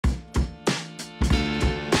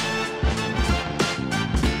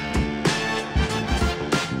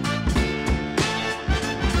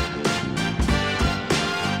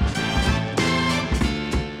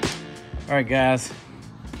All right, guys,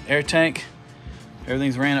 air tank,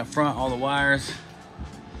 everything's ran up front, all the wires,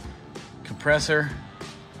 compressor,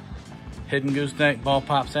 hidden gooseneck, ball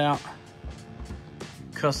pops out,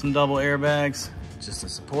 custom double airbags just to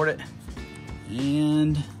support it,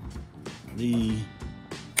 and the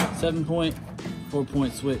 7-point,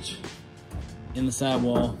 4-point switch in the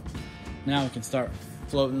sidewall. Now we can start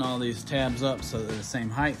floating all these tabs up so they're the same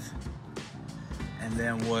height, and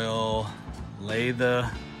then we'll lay the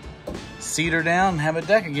cedar down and have a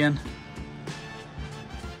deck again.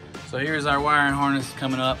 So here's our wiring harness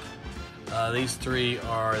coming up. These three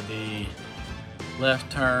are the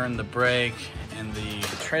left turn, the brake, and the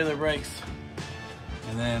trailer brakes.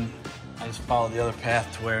 And then I just followed the other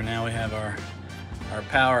path to where now we have our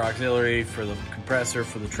power auxiliary for the compressor,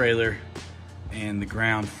 for the trailer, and the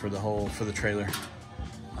ground for the trailer.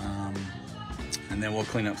 And then we'll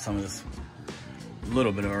clean up some of this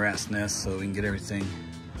little bit of a rat's nest so we can get everything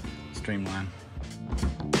streamlined.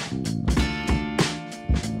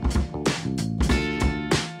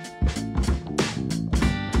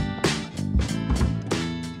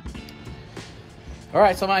 All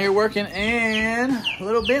right, so I'm out here working, and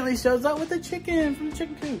little Bentley shows up with the chicken from the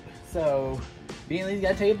chicken coop. So Bentley's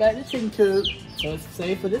got to take it back to the chicken coop, so it's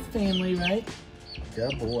safe for this family, right?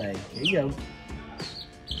 Good boy. Here you go.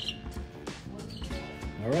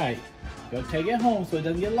 All right, go take it home so it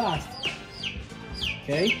doesn't get lost.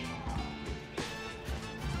 Okay.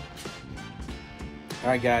 All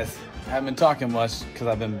right, guys, I haven't been talking much because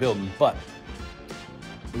I've been building, but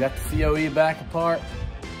we got the COE back apart.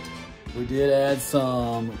 We did add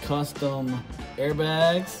some custom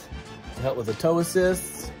airbags to help with the tow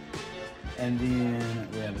assists. And then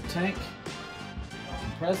we have a tank,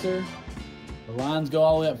 compressor, the lines go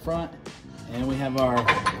all the way up front, and we have our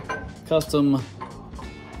custom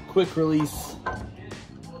quick release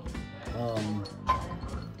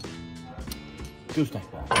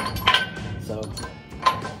gooseneck ball. So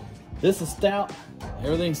this is stout,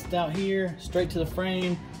 everything's stout here, straight to the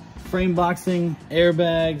frame boxing,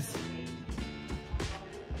 airbags.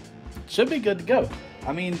 Should be good to go.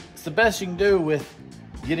 I mean, it's the best you can do with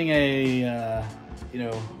getting a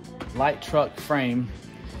light truck frame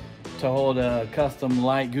to hold a custom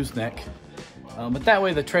light gooseneck. But that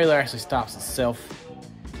way the trailer actually stops itself.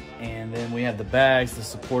 And then we have the bags to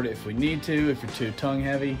support it if we need to, if you're too tongue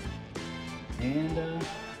heavy. And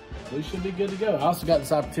we should be good to go. I also got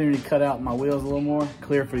this opportunity to cut out my wheels a little more,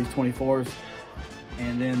 clear for these 24s.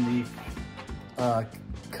 And then the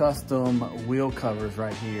custom wheel covers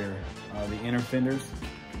right here, the inner fenders,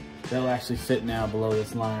 they'll actually fit now below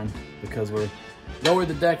this line because we're lowered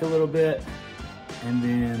the deck a little bit, and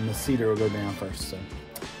then the cedar will go down first. So,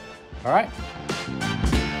 all right.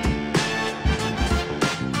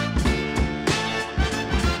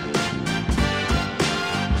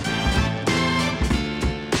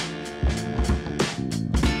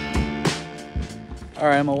 All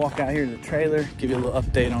right, I'm gonna walk out here to the trailer, give you a little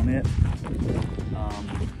update on it.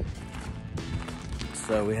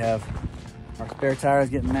 So we have our spare tires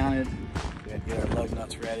getting mounted. We had to get our lug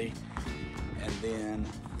nuts ready. And then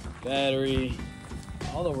battery,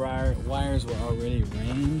 all the wires were already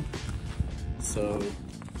ran. So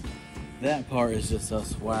that part is just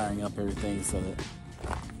us wiring up everything so that,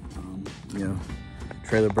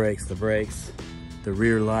 trailer brakes, the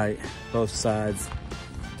rear light, both sides,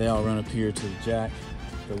 they all run up here to the jack,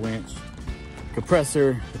 the winch,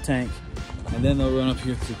 compressor, the tank, and then they'll run up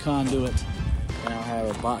here through conduit. And I'll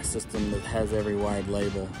have a box system that has every wired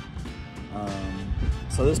label.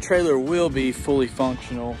 So this trailer will be fully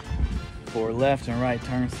functional for left and right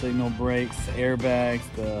turn signal, brakes, airbags,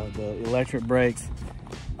 the electric brakes,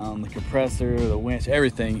 the compressor, the winch,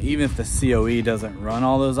 everything. Even if the COE doesn't run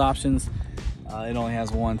all those options, it only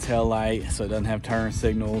has one tail light, so it doesn't have turn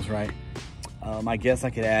signals, right? I guess I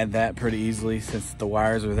could add that pretty easily since the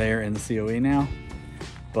wires are there in the COE now,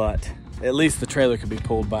 but at least the trailer could be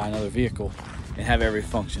pulled by another vehicle and have every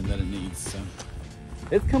function that it needs. So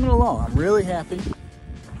it's coming along. I'm really happy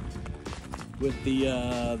with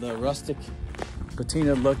the rustic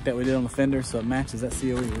patina look that we did on the fender, so it matches that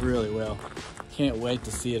COE really well. Can't wait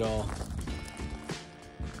to see it all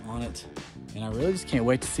on it, and I really just can't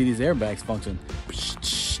wait to see these airbags function.